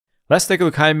Let's take a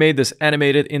look how I made this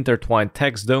animated intertwined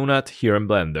text donut here in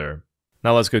Blender.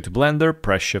 Now let's go to Blender,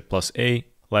 press Shift+A,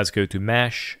 let's go to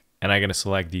Mesh, and I'm going to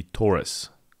select the Torus.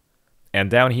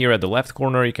 And down here at the left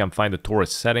corner you can find the Torus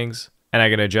settings, and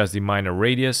I'm going to adjust the minor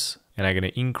radius, and I'm going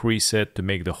to increase it to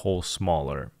make the hole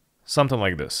smaller. Something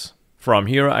like this. From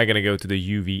here I'm going to go to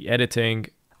the UV editing,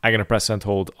 I'm going to press and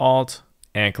hold Alt,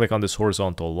 and click on this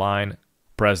horizontal line,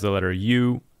 press the letter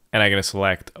U, and I'm going to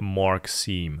select Mark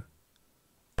Seam.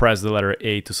 Press the letter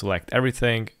A to select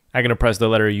everything, I'm going to press the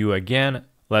letter U again,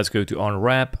 let's go to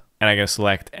Unwrap, and I'm going to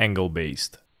select Angle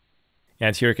Based.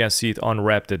 And here you can see it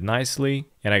unwrapped it nicely,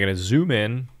 and I'm going to zoom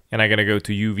in, and I'm going to go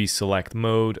to UV Select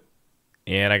Mode,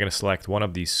 and I'm going to select one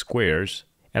of these squares,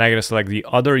 and I'm going to select the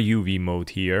other UV mode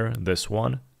here, this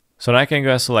one. So now I can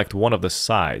go and select one of the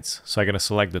sides. So I'm going to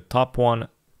select the top one,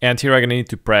 and here I'm going to need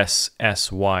to press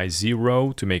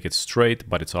SY0 to make it straight,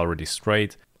 but it's already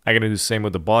straight. I'm going to do the same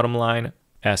with the bottom line,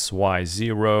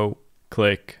 SY0,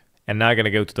 click, and now I'm going to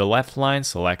go to the left line,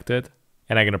 select it,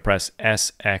 and I'm going to press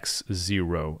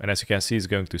SX0. And as you can see, it's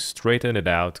going to straighten it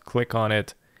out, click on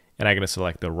it, and I'm going to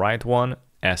select the right one,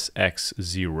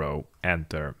 SX0,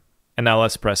 enter. And now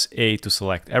let's press A to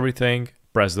select everything,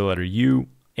 press the letter U,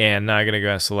 and now I'm going to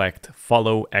go and select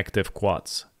Follow Active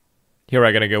Quads. Here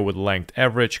I'm going to go with Length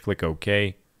Average, click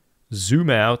OK, zoom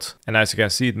out, and as you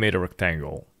can see, it made a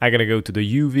rectangle. I'm going to go to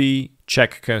the UV,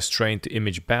 check Constraint to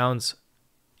Image Bounds,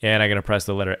 and I'm going to press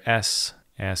the letter S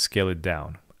and scale it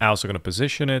down. I'm also going to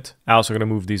position it. I'm also going to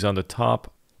move these on the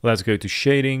top. Let's go to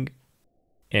Shading,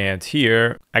 and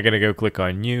here I'm going to go click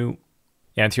on New,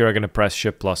 and here I'm going to press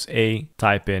Shift+A,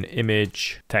 type in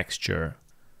Image Texture.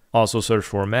 Also search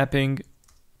for Mapping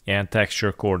and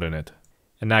Texture Coordinate.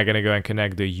 And now I'm going to go and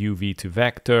connect the UV to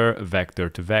Vector, Vector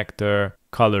to Vector,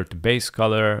 Color to Base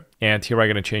Color, and here I'm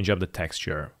going to change up the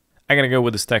texture. I'm going to go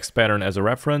with this text pattern as a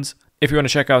reference. If you want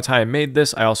to check out how I made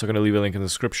this, I'm also going to leave a link in the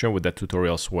description with that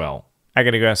tutorial as well. I'm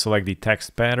going to go and select the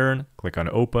text pattern, click on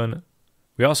Open.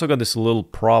 We also got this little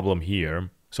problem here.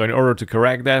 So in order to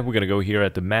correct that, we're going to go here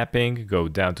at the mapping, go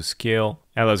down to scale,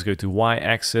 and let's go to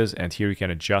Y-axis, and here you can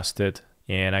adjust it.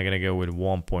 And I'm going to go with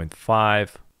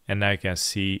 1.5, and now you can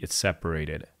see it's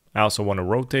separated. I also want to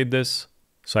rotate this.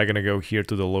 So I'm going to go here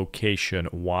to the location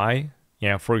Y.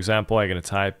 And for example, I'm going to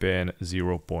type in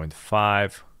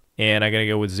 0.5, and I'm going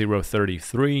to go with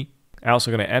 0.33. I'm also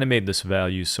going to animate this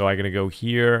value. So I'm going to go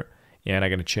here, and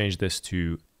I'm going to change this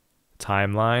to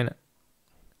timeline,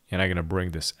 and I'm going to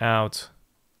bring this out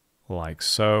like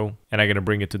so, and I'm going to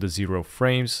bring it to the 0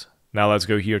 frames. Now let's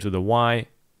go here to the Y.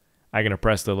 I'm going to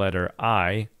press the letter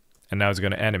I, and now it's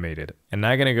going to animate it. And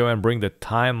now I'm going to go and bring the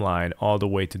timeline all the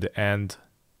way to the end,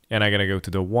 and I'm going to go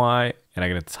to the Y, and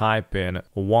I'm going to type in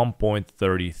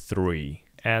 1.33,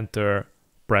 enter,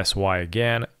 press Y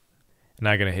again, and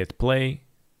I'm going to hit play,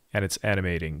 and it's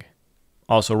animating.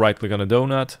 Also right click on the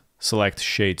donut, select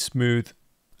Shade Smooth,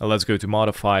 and let's go to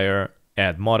Modifier,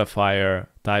 add Modifier,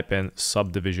 type in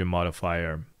Subdivision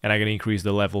Modifier, and I'm going to increase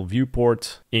the level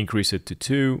viewport, increase it to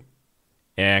 2,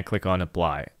 and click on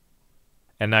Apply.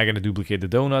 And now I'm going to duplicate the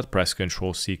donut, press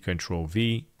Ctrl+C,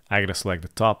 Ctrl+V, I'm going to select the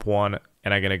top one,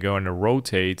 and I'm going to go and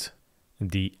rotate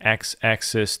the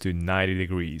X-axis to 90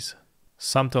 degrees.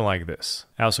 Something like this.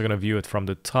 I'm also going to view it from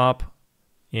the top,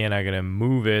 and I'm going to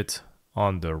move it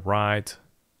on the right.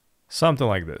 Something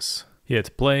like this.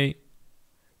 Hit play,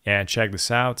 and check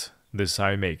this out. This is how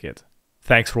you make it.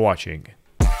 Thanks for watching.